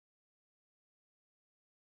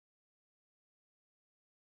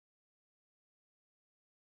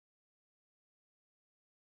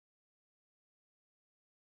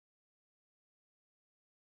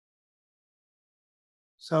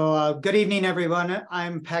Good evening, everyone.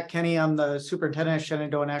 I'm Pat Kenny. I'm the superintendent of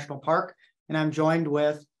Shenandoah National Park, and I'm joined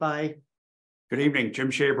by. Good evening,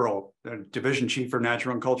 Jim Shabrol, the Division Chief for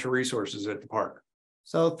Natural and Cultural Resources at the park.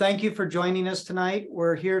 So thank you for joining us tonight.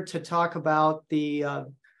 We're here to talk about the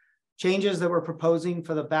changes that we're proposing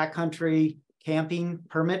for the backcountry camping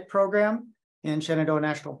permit program in Shenandoah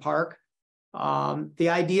National Park. The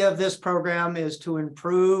idea of this program is to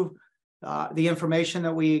improve the information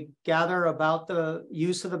that we gather about the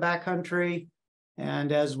use of the backcountry.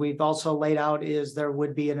 And as we've also laid out, is there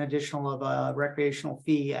would be an additional of a recreational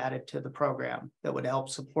fee added to the program that would help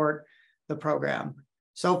support the program.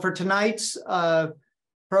 So for tonight's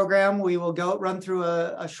program, we will run through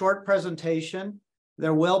a short presentation.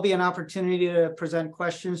 There will be an opportunity to present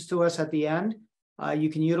questions to us at the end.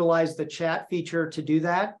 You can utilize the chat feature to do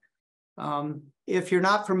that. If you're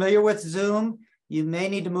not familiar with Zoom, you may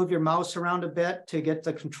need to move your mouse around a bit to get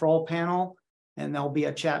the control panel, and there'll be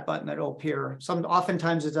a chat button that will appear.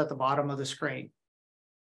 Oftentimes it's at the bottom of the screen.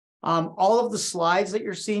 All of the slides that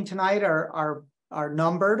you're seeing tonight are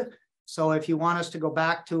numbered. So if you want us to go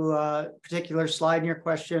back to a particular slide in your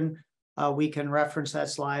question, we can reference that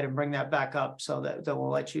slide and bring that back up so that we'll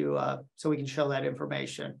let you, so we can show that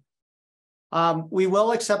information. We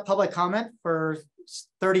will accept public comment for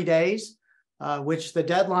 30 days. Which the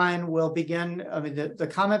deadline will begin. I mean, the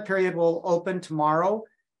comment period will open tomorrow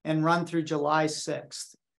and run through July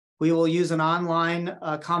 6th. We will use an online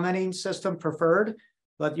commenting system preferred,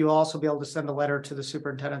 but you'll also be able to send a letter to the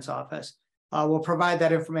superintendent's office. We'll provide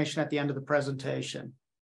that information at the end of the presentation.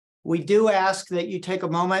 We do ask that you take a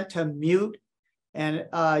moment to mute and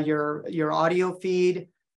your audio feed,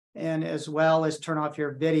 and as well as turn off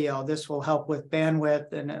your video. This will help with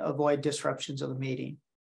bandwidth and avoid disruptions of the meeting.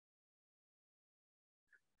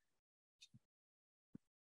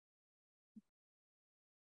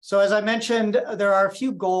 So as I mentioned, there are a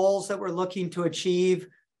few goals that we're looking to achieve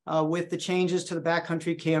with the changes to the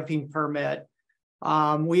backcountry camping permit.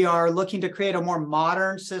 We are looking to create a more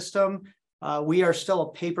modern system. We are still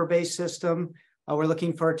a paper-based system. We're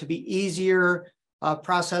looking for it to be easier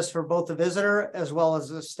process for both the visitor as well as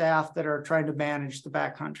the staff that are trying to manage the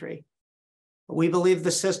backcountry. We believe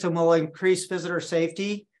the system will increase visitor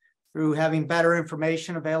safety through having better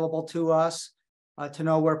information available to us to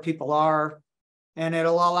know where people are. And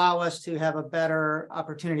it'll allow us to have a better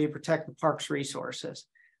opportunity to protect the park's resources.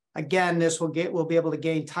 Again, we'll be able to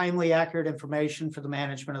gain timely, accurate information for the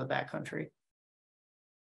management of the backcountry.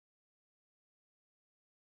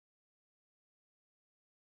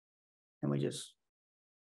 And we just.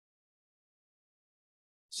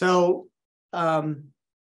 So the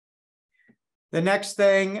next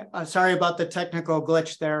thing, sorry about the technical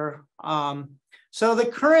glitch there. So the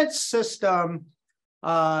current system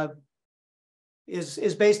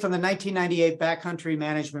is based on the 1998 Backcountry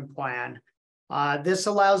Management Plan. This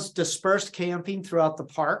allows dispersed camping throughout the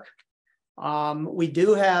park. We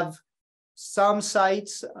do have some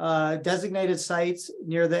sites, designated sites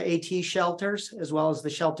near the AT shelters, as well as the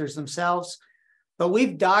shelters themselves. But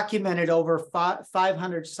we've documented over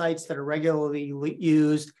 500 sites that are regularly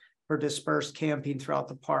used for dispersed camping throughout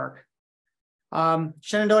the park.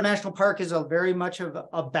 Shenandoah National Park is very much of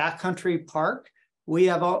a backcountry park. We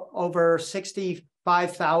have over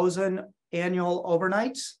 65,000 annual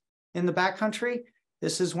overnights in the backcountry.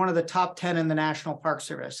 This is one of the top 10 in the National Park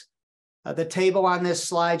Service. The table on this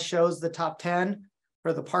slide shows the top 10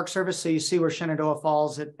 for the Park Service. So you see where Shenandoah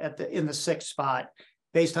falls in the 6th spot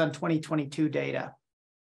based on 2022 data.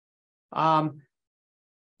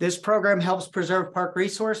 This program helps preserve park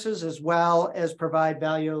resources as well as provide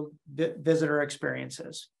valuable visitor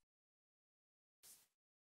experiences.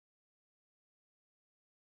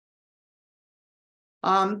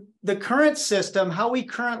 The current system, how we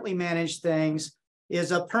currently manage things,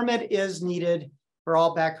 is a permit is needed for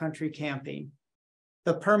all backcountry camping.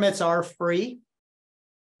 The permits are free.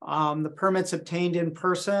 The permits obtained in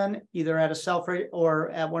person, either at a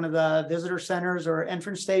or at one of the visitor centers or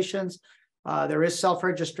entrance stations. There is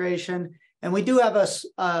self-registration, and we do have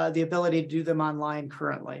the ability to do them online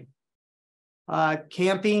currently. A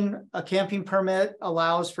camping permit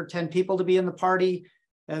allows for 10 people to be in the party,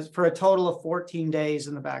 as for a total of 14 days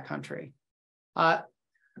in the backcountry.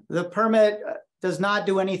 The permit does not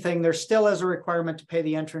do anything. There still is a requirement to pay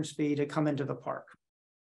the entrance fee to come into the park.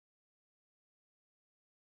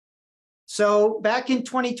 So back in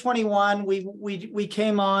 2021, we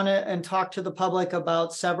came on and talked to the public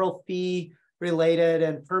about several fee-related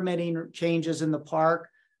and permitting changes in the park.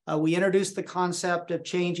 We introduced the concept of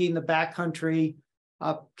changing the backcountry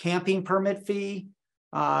camping permit fee.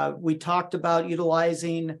 We talked about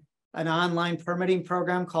utilizing an online permitting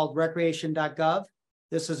program called recreation.gov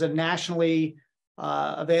This is a nationally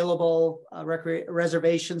available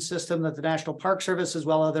reservation system that the National Park Service, as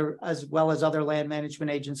well as other land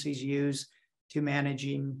management agencies, use to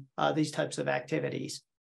managing these types of activities.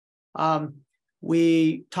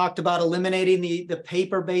 We talked about eliminating the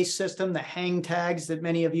paper-based system, the hang tags that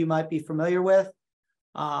many of you might be familiar with.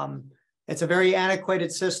 It's a very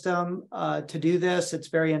antiquated system to do this. It's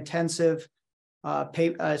very intensive,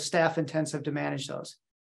 staff intensive to manage those.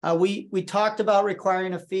 We talked about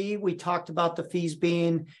requiring a fee. We talked about the fees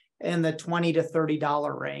being in the $20 to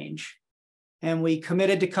 $30 range. And we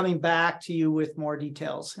committed to coming back to you with more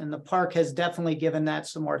details. And the park has definitely given that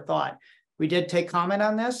some more thought. We did take comment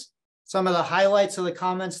on this. Some of the highlights of the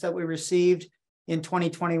comments that we received in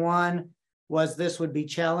 2021 was this would be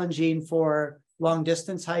challenging for long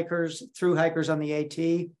distance hikers, through hikers on the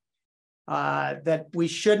AT, that we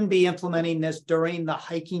shouldn't be implementing this during the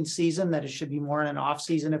hiking season, that it should be more in an off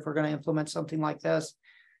season if we're going to implement something like this.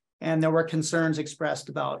 And there were concerns expressed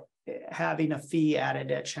about having a fee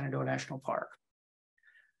added at Shenandoah National Park.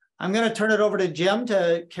 I'm going to turn it over to Jim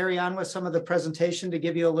to carry on with some of the presentation to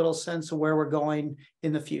give you a little sense of where we're going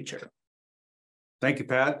in the future. Thank you,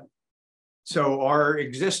 Pat. So our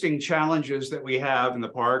existing challenges that we have in the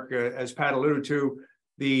park, as Pat alluded to,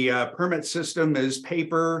 the permit system is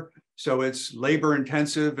paper, so it's labor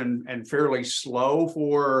intensive and fairly slow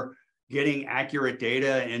for getting accurate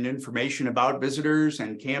data and information about visitors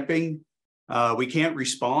and camping. We can't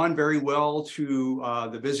respond very well to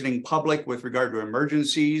the visiting public with regard to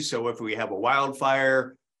emergencies. So if we have a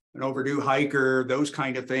wildfire, an overdue hiker, those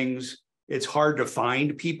kind of things, it's hard to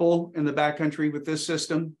find people in the backcountry with this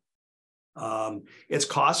system. It's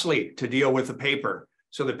costly to deal with the paper.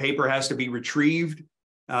 So the paper has to be retrieved.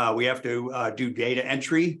 We have to do data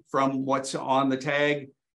entry from what's on the tag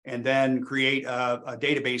and then create a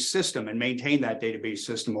database system and maintain that database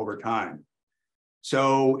system over time.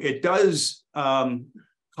 So it does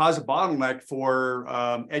cause a bottleneck for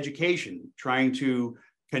education, trying to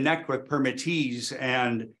connect with permittees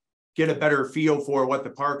and get a better feel for what the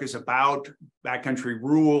park is about, backcountry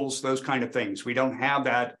rules, those kind of things. We don't have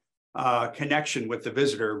that connection with the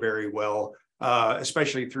visitor very well,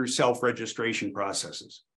 especially through self-registration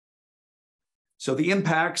processes. So the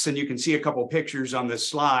impacts, and you can see a couple of pictures on this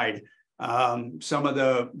slide, some of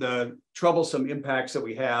the troublesome impacts that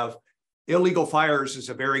we have. Illegal fires is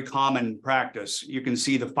a very common practice. You can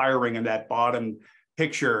see the firing in that bottom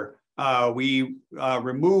picture. We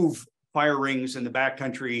remove fire rings in the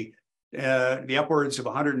backcountry. The upwards of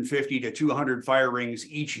 150 to 200 fire rings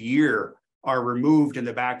each year are removed in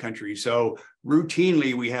the backcountry. So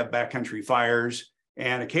routinely we have backcountry fires,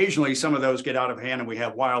 and occasionally some of those get out of hand and we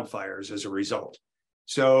have wildfires as a result.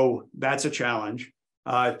 So that's a challenge.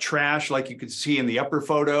 Trash, like you can see in the upper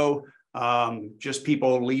photo, just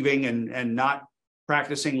people leaving and not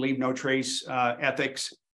practicing leave no trace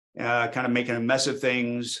ethics, kind of making a mess of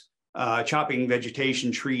things, chopping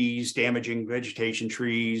vegetation trees, damaging vegetation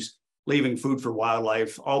trees, leaving food for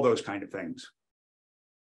wildlife, all those kind of things.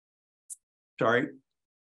 Sorry.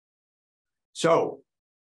 So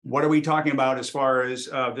what are we talking about as far as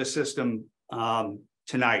this system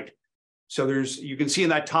tonight? So you can see in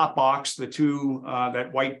that top box, the two,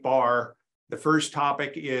 that white bar, the first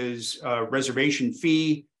topic is reservation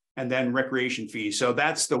fee and then recreation fee. So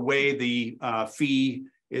that's the way the fee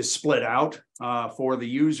is split out for the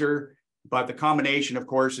user. But the combination, of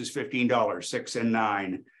course, is $15, $6 and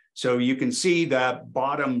 $9. So you can see the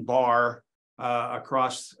bottom bar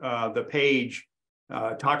across the page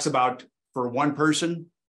talks about for one person,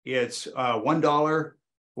 it's $1.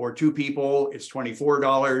 For two people, it's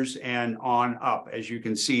 $24 and on up, as you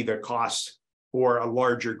can see the costs for a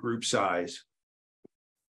larger group size.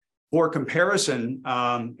 For comparison,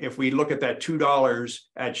 if we look at that $2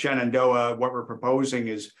 at Shenandoah, what we're proposing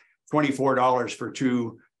is $24 for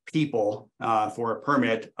two people for a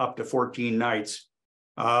permit up to 14 nights.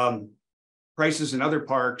 Prices in other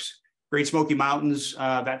parks, Great Smoky Mountains,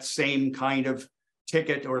 that same kind of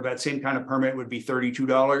ticket or that same kind of permit would be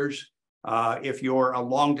 $32. If you're a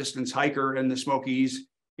long distance hiker in the Smokies,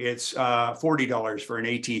 it's $40 for an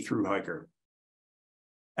AT through hiker.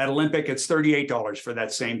 At Olympic, it's $38 for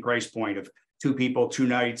that same price point of two people, 2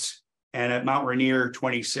 nights, and at Mount Rainier,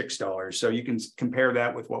 $26. So you can compare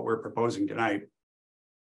that with what we're proposing tonight.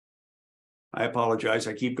 I apologize,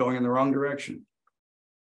 I keep going in the wrong direction.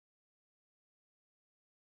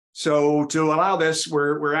 So to allow this,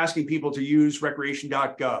 we're asking people to use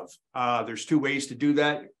recreation.gov. There's 2 ways to do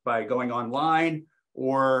that, by going online,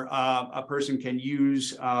 or a person can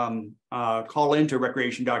use call into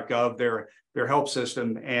recreation.gov, their help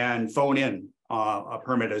system, and phone in a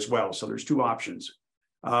permit as well. So there's 2 options.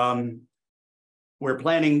 We're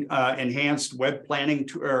planning enhanced web planning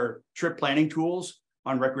or trip planning tools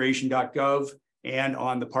on recreation.gov and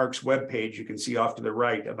on the park's webpage. You can see off to the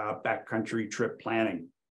right about backcountry trip planning.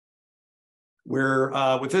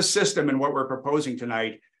 We're with this system and what we're proposing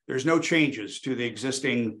tonight, there's no changes to the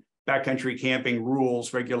existing backcountry camping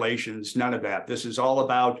rules, regulations, none of that. This is all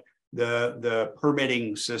about the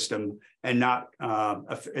permitting system and not,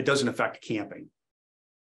 it doesn't affect camping.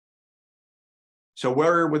 So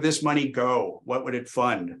where would this money go? What would it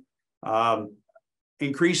fund?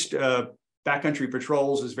 Increased backcountry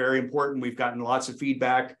patrols is very important. We've gotten lots of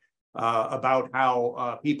feedback about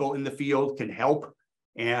how people in the field can help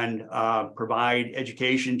and provide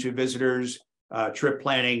education to visitors, trip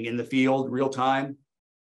planning in the field real time,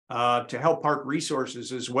 to help park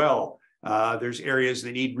resources as well. There's areas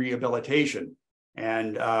that need rehabilitation,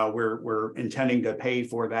 and we're intending to pay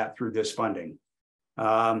for that through this funding.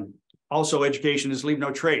 Also, education is leave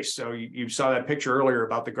no trace. So you saw that picture earlier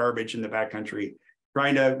about the garbage in the backcountry,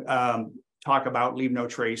 trying to talk about leave no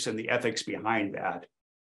trace and the ethics behind that.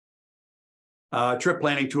 Trip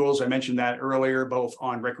planning tools, I mentioned that earlier, both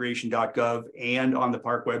on recreation.gov and on the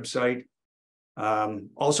park website.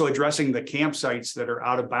 Also addressing the campsites that are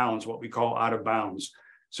out of bounds, what we call out of bounds.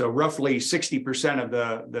 So roughly 60%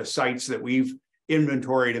 of the sites that we've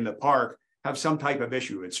inventoried in the park have some type of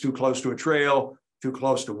issue. It's too close to a trail, too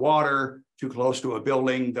close to water, too close to a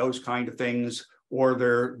building, those kind of things, or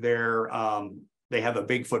they have a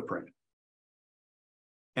big footprint.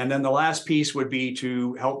 And then the last piece would be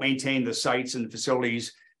to help maintain the sites and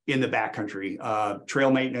facilities in the backcountry.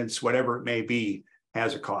 Trail maintenance, whatever it may be,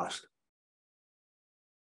 has a cost.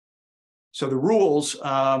 So the rules,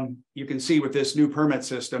 you can see with this new permit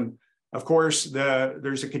system, of course,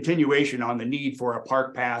 there's a continuation on the need for a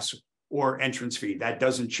park pass or entrance fee. That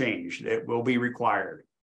doesn't change. It will be required.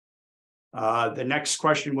 The next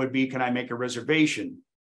question would be, can I make a reservation?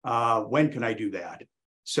 When can I do that?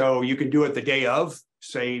 So you can do it the day of,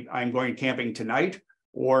 say I'm going camping tonight,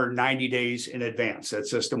 or 90 days in advance. That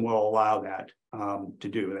system will allow that to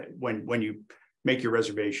do it when you make your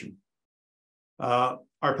reservation.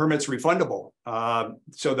 Our permit's refundable.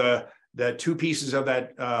 So the two pieces of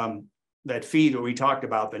that fee that we talked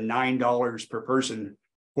about, the $9 per person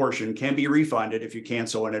portion, can be refunded if you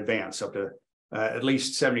cancel in advance, up to at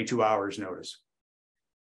least 72 hours notice.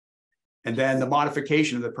 And then the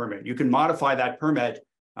modification of the permit. You can modify that permit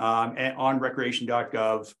on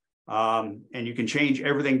recreation.gov, and you can change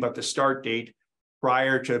everything but the start date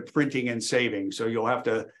prior to printing and saving. So you'll have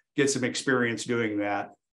to get some experience doing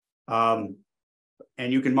that.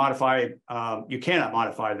 And you can modify, you cannot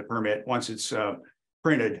modify the permit once it's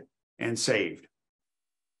printed and saved.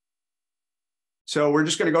 So we're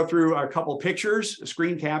just going to go through a couple pictures,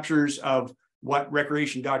 screen captures of what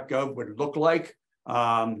recreation.gov would look like.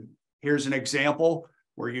 Here's an example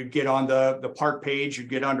where you'd get on the park page, you'd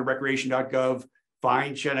get onto recreation.gov,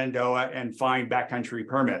 find Shenandoah, and find backcountry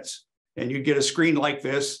permits. And you'd get a screen like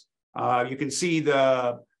this. You can see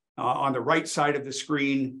on the right side of the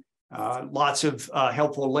screen, lots of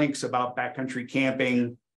helpful links about backcountry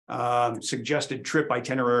camping, suggested trip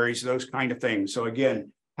itineraries, those kind of things. So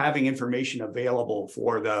again, having information available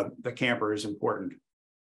for the camper is important.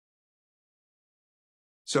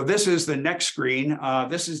 So this is the next screen.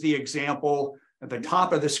 This is the example at the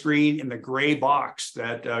top of the screen in the gray box,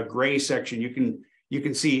 that gray section. You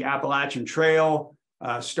can see Appalachian Trail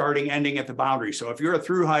starting, ending at the boundary. So if you're a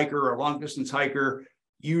through hiker or a long distance hiker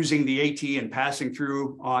using the AT and passing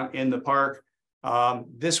through in the park,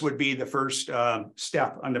 this would be the first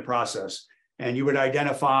step on the process. And you would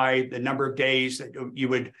identify the number of days that you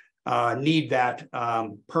would need that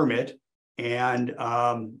permit. And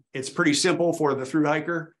it's pretty simple for the through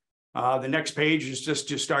hiker. The next page is just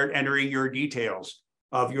to start entering your details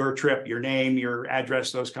of your trip, your name, your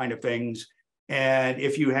address, those kind of things. And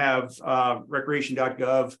if you have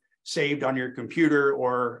recreation.gov saved on your computer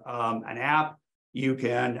or an app, you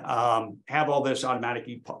can have all this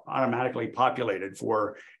automatically populated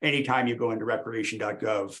for any time you go into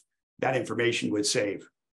recreation.gov, that information would save.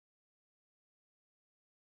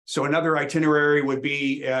 So another itinerary would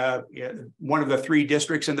be one of the 3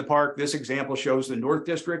 districts in the park. This example shows the North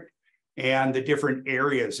District and the different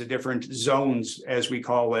areas, the different zones, as we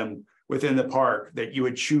call them, within the park that you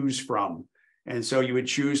would choose from. And so you would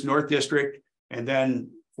choose North District, and then,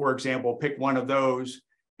 for example, pick one of those.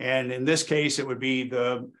 And in this case, it would be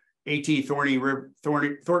the AT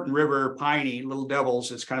Thornton River Piney Little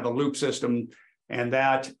Devils. It's kind of a loop system. And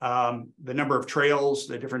that the number of trails,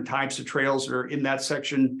 the different types of trails that are in that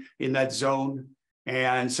section, in that zone,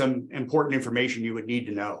 and some important information you would need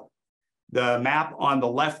to know. The map on the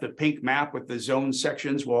left, the pink map with the zone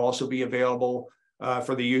sections, will also be available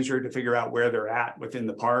for the user to figure out where they're at within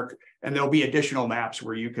the park. And there'll be additional maps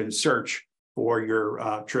where you can search for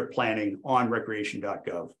your trip planning on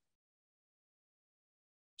recreation.gov.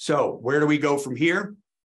 So where do we go from here?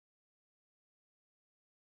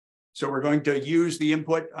 So we're going to use the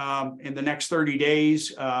input in the next 30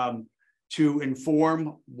 days to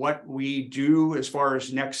inform what we do as far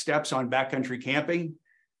as next steps on backcountry camping.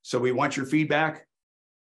 So we want your feedback.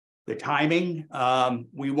 The timing,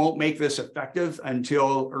 we won't make this effective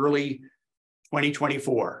until early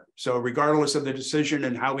 2024. So regardless of the decision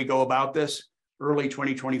and how we go about this, early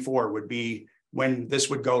 2024 would be when this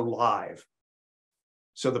would go live.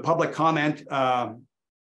 So the public comment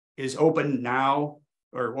is open now,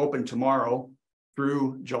 or open tomorrow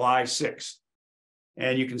through July 6th.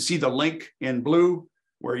 And you can see the link in blue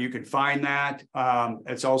where you can find that.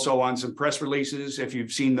 It's also on some press releases if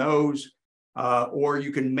you've seen those, or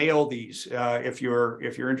you can mail these if you're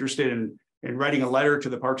interested in writing a letter to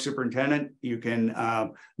the park superintendent. You can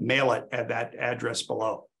mail it at that address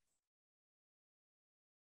below.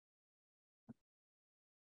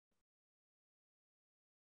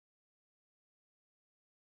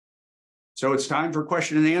 So it's time for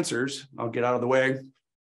question and answers. I'll get out of the way.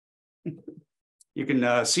 You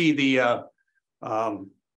can see the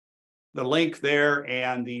link there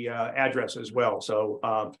and the address as well.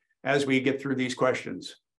 So as we get through these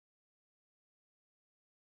questions.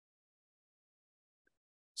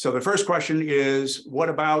 So the first question is, what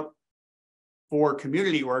about for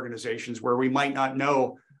community organizations where we might not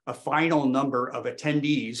know a final number of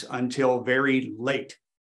attendees until very late?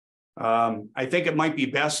 I think it might be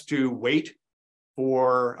best to wait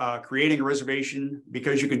for creating a reservation,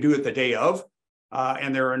 because you can do it the day of,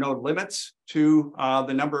 and there are no limits to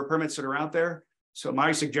the number of permits that are out there. So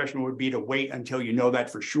my suggestion would be to wait until you know that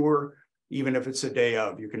for sure. Even if it's the day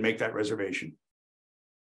of, you can make that reservation.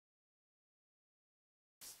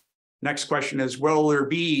 Next question is, will there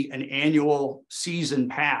be an annual season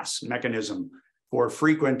pass mechanism for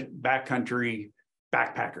frequent backcountry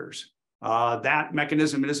backpackers? That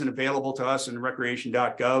mechanism isn't available to us in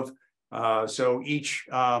recreation.gov. So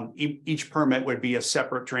each permit would be a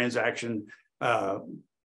separate transaction, a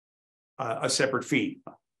separate fee.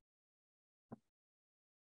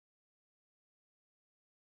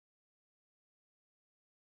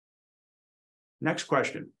 Next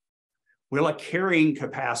question. Will a carrying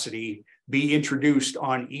capacity be introduced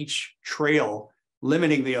on each trail,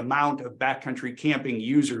 limiting the amount of backcountry camping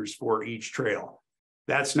users for each trail?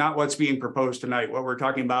 That's not what's being proposed tonight. What we're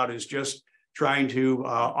talking about is just trying to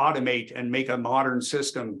automate and make a modern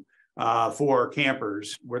system for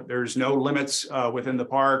campers where there's no limits within the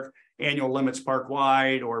park, annual limits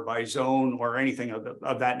park-wide or by zone or anything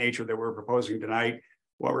of that nature that we're proposing tonight.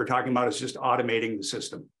 What we're talking about is just automating the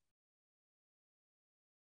system.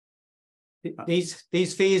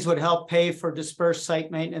 These fees would help pay for dispersed site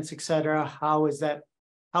maintenance, et cetera. How is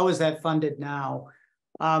that funded now?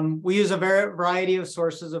 We use a variety of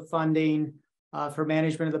sources of funding for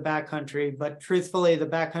management of the backcountry, but truthfully, the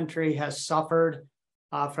backcountry has suffered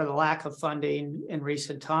for the lack of funding in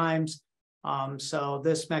recent times. So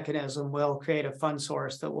this mechanism will create a fund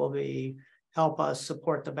source that will help us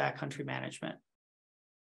support the backcountry management.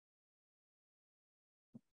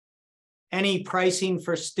 Any pricing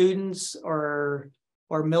for students or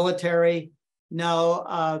military?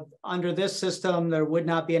 No, under this system, there would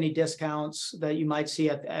not be any discounts that you might see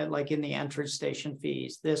at like in the entrance station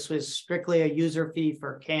fees. This was strictly a user fee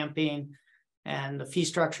for camping, and the fee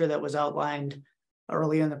structure that was outlined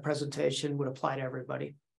early in the presentation would apply to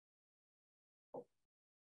everybody.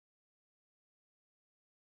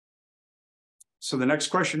 So the next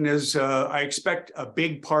question is, I expect a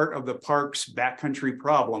big part of the park's backcountry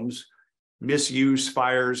problems, misuse,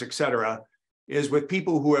 fires, et cetera, is with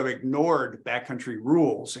people who have ignored backcountry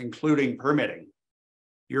rules, including permitting.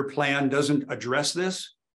 Your plan doesn't address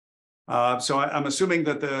this. So I'm assuming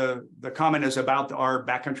that the comment is about our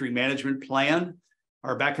backcountry management plan.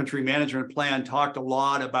 Our backcountry management plan talked a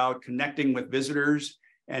lot about connecting with visitors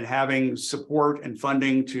and having support and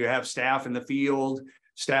funding to have staff in the field,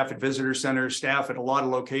 staff at visitor centers, staff at a lot of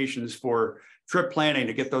locations for trip planning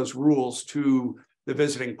to get those rules to the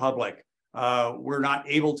visiting public. We're not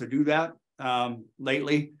able to do that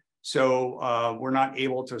lately. So we're not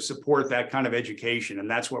able to support that kind of education. And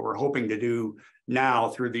that's what we're hoping to do now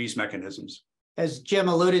through these mechanisms. As Jim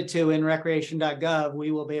alluded to in recreation.gov,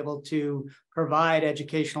 we will be able to provide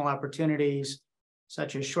educational opportunities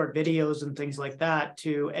such as short videos and things like that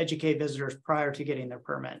to educate visitors prior to getting their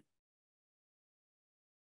permit.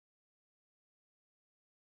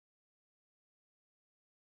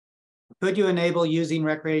 Could you enable using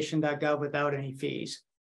recreation.gov without any fees?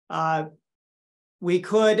 we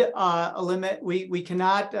could eliminate, we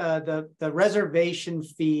cannot, the reservation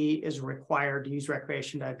fee is required to use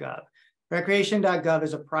recreation.gov. Recreation.gov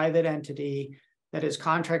is a private entity that is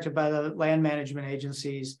contracted by the land management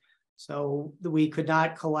agencies. So we could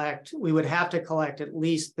not collect, we would have to collect at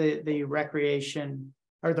least the recreation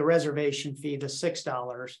or the reservation fee, the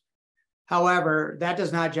 $6. However, that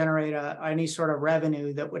does not generate any sort of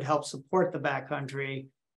revenue that would help support the backcountry,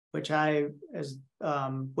 which I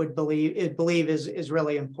would believe is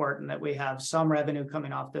really important, that we have some revenue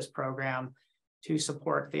coming off this program to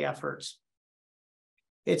support the efforts.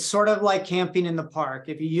 It's sort of like camping in the park.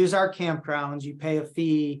 If you use our campgrounds, you pay a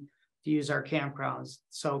fee to use our campgrounds.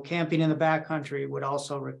 So camping in the backcountry would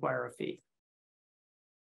also require a fee.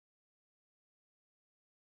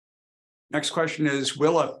 Next question is,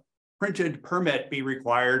 will a printed permit be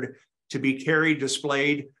required to be carried,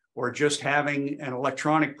 displayed, or just having an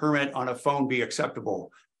electronic permit on a phone be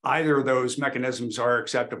acceptable? Either of those mechanisms are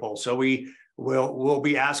acceptable. So we'll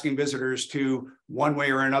be asking visitors to, one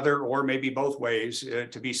way or another, or maybe both ways,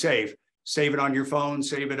 to be safe. Save it on your phone,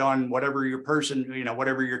 save it on whatever your person,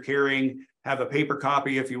 whatever you're carrying, have a paper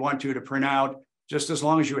copy if you want to print out, just as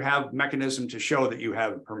long as you have mechanism to show that you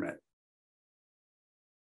have a permit.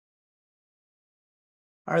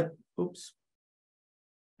 Oops.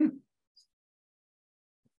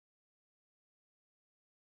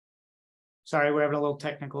 Sorry, we're having a little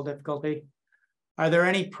technical difficulty. Are there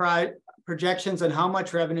any projections on how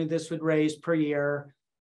much revenue this would raise per year?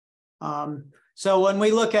 So when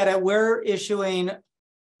we look at it, we're issuing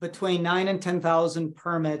between 9,000 and 10,000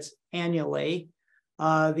 permits annually.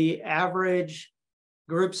 The average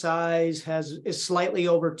group size is slightly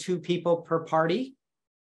over 2 people per party.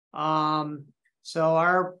 So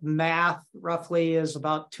our math roughly is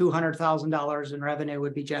about $200,000 in revenue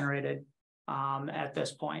would be generated at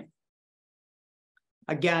this point.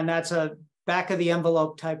 Again, that's a back of the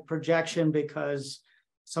envelope type projection because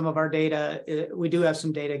some of our data, we do have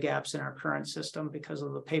some data gaps in our current system because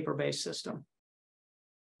of the paper-based system.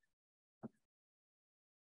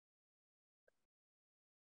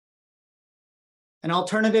 An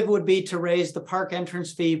alternative would be to raise the park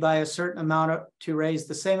entrance fee by a certain amount to raise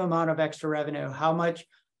the same amount of extra revenue. How much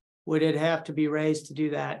would it have to be raised to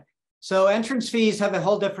do that? So entrance fees have a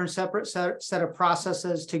whole different separate set of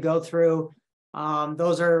processes to go through.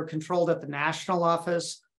 Those are controlled at the national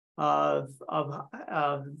office of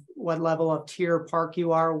what level of tier park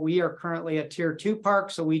you are. We are currently a tier 2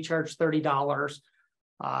 park, so we charge $30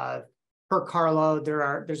 per carload.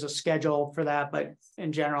 There's a schedule for that, but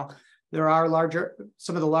in general, there are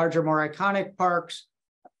some of the larger, more iconic parks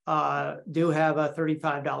do have a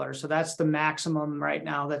 $35. So that's the maximum right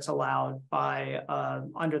now that's allowed by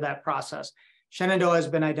under that process. Shenandoah has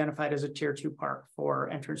been identified as a tier 2 park for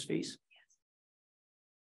entrance fees.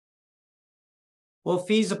 Will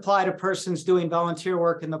fees apply to persons doing volunteer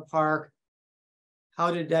work in the park?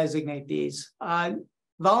 How to designate these?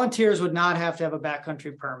 Volunteers would not have to have a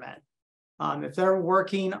backcountry permit. If they're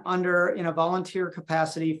working in a volunteer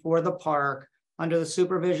capacity for the park, under the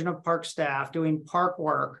supervision of park staff doing park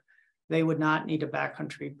work, they would not need a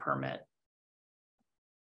backcountry permit.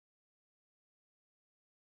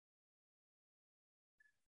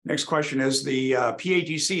 Next question is, the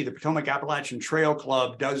PATC, the Potomac Appalachian Trail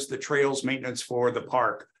Club, does the trails maintenance for the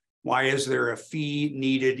park. Why is there a fee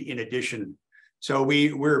needed in addition? So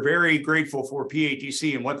we're very grateful for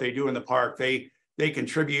PATC and what they do in the park. They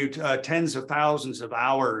contribute tens of thousands of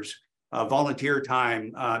hours of volunteer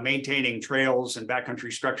time maintaining trails and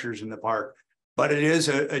backcountry structures in the park. But it is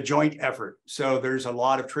a joint effort. So there's a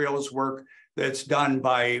lot of trails work that's done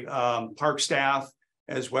by park staff,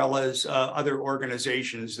 as well as other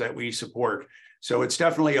organizations that we support. So it's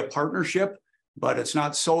definitely a partnership, but it's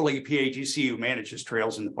not solely PATC who manages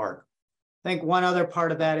trails in the park. I think one other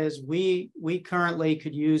part of that is we currently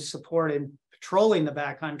could use support in patrolling the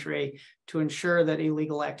backcountry to ensure that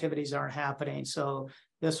illegal activities aren't happening. So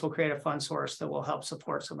this will create a fund source that will help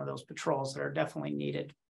support some of those patrols that are definitely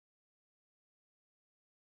needed.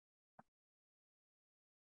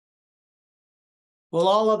 Will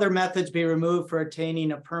all other methods be removed for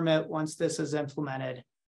obtaining a permit once this is implemented?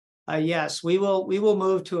 Yes, we will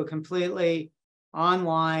move to a completely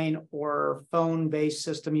online or phone-based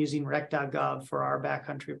system using rec.gov for our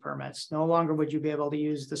backcountry permits. No longer would you be able to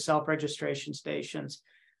use the self-registration stations.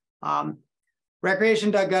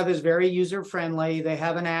 Recreation.gov is very user-friendly. They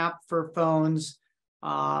have an app for phones.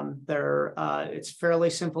 It's fairly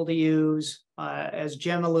simple to use. As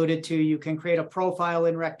Jim alluded to, you can create a profile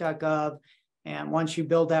in rec.gov. And once you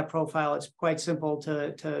build that profile, it's quite simple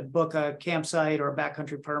to book a campsite or a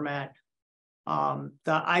backcountry permit. The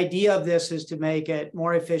idea of this is to make it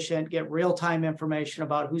more efficient, get real-time information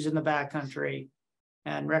about who's in the backcountry,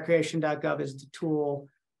 and recreation.gov is the tool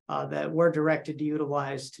that we're directed to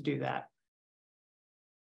utilize to do that.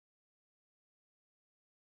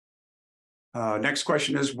 Next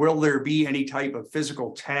question is, will there be any type of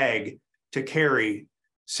physical tag to carry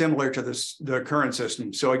similar to the current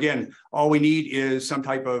system? So again, all we need is some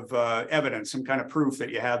type of evidence, some kind of proof that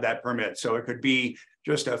you have that permit. So it could be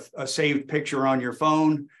just a saved picture on your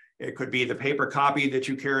phone. It could be the paper copy that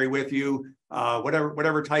you carry with you,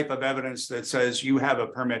 whatever type of evidence that says you have a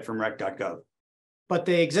permit from rec.gov. But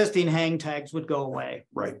the existing hang tags would go away.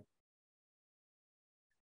 Right.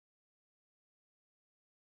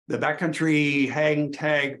 The backcountry hang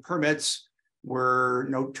tag permits were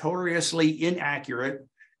notoriously inaccurate.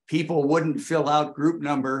 People wouldn't fill out group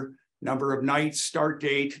number of nights, start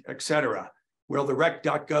date, etc. Will the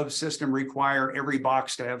rec.gov system require every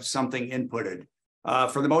box to have something inputted?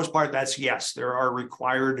 For the most part, that's yes. There are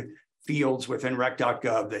required fields within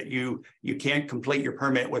rec.gov that you can't complete your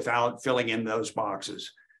permit without filling in those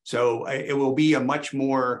boxes. So it will be a much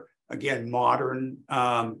more, again, modern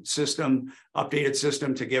system, updated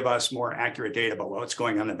system to give us more accurate data about what's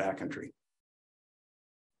going on in the backcountry.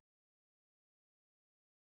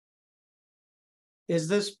 Is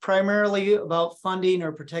this primarily about funding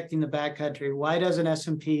or protecting the backcountry? Why doesn't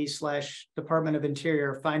S&P/Department of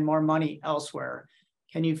Interior find more money elsewhere?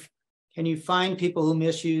 Can you find people who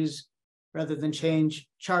misuse rather than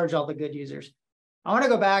charge all the good users? I want to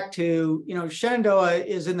go back to, Shenandoah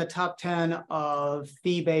is in the top 10 of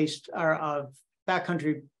fee-based or of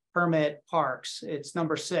backcountry permit parks. It's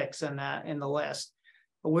number 6 in the list.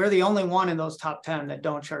 But we're the only one in those top 10 that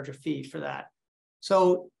don't charge a fee for that.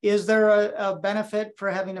 So is there a benefit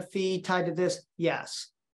for having a fee tied to this?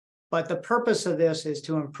 Yes. But the purpose of this is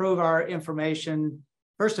to improve our information.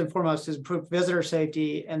 First and foremost is improve visitor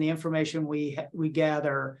safety and the information we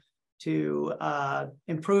gather to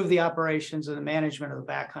improve the operations and the management of the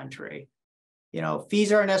backcountry.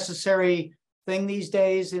 Fees are a necessary thing these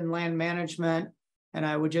days in land management. And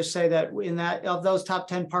I would just say that of those top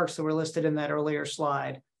 10 parks that were listed in that earlier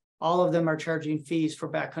slide, all of them are charging fees for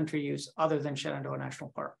backcountry use other than Shenandoah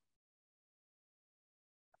National Park.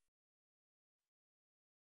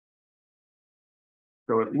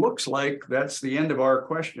 So it looks like that's the end of our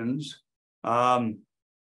questions.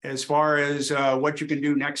 As far as what you can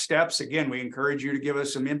do next steps, again, we encourage you to give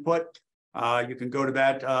us some input. You can go to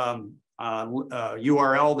that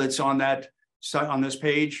URL that's on this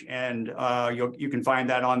page, and you can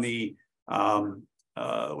find that on the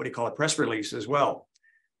press release as well.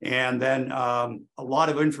 And then a lot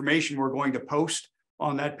of information we're going to post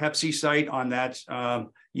on that Pepsi site, on that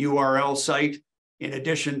URL site, in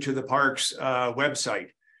addition to the park's website.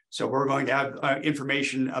 So we're going to have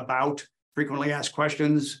information about frequently asked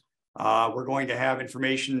questions. We're going to have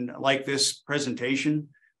information like this presentation,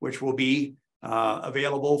 which will be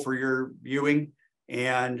available for your viewing,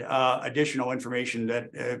 and additional information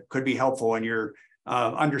that could be helpful in your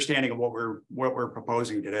understanding of what we're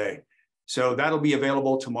proposing today. So that'll be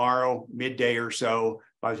available tomorrow, midday or so,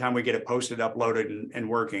 by the time we get it posted, uploaded, and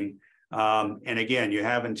working. And again, you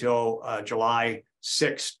have until July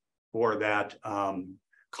 6th for that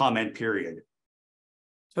comment period.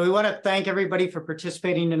 So we want to thank everybody for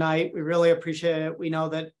participating tonight. We really appreciate it. We know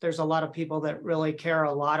that there's a lot of people that really care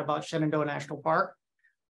a lot about Shenandoah National Park.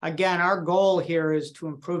 Again, our goal here is to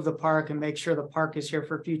improve the park and make sure the park is here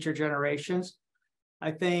for future generations.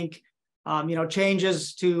 I think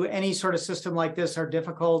changes to any sort of system like this are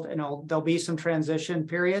difficult, and there'll be some transition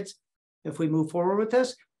periods if we move forward with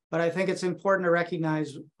this. But I think it's important to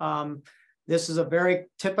recognize this is a very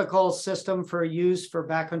typical system for use for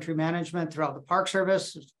backcountry management throughout the Park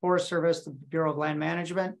Service, Forest Service, the Bureau of Land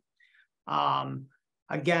Management.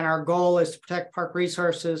 Again, our goal is to protect park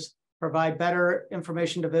resources, provide better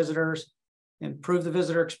information to visitors, improve the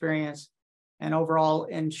visitor experience, and overall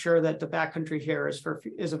ensure that the backcountry here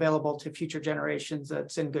is available to future generations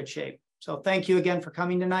that's in good shape. So thank you again for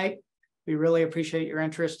coming tonight. We really appreciate your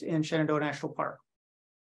interest in Shenandoah National Park.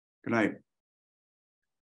 Good night.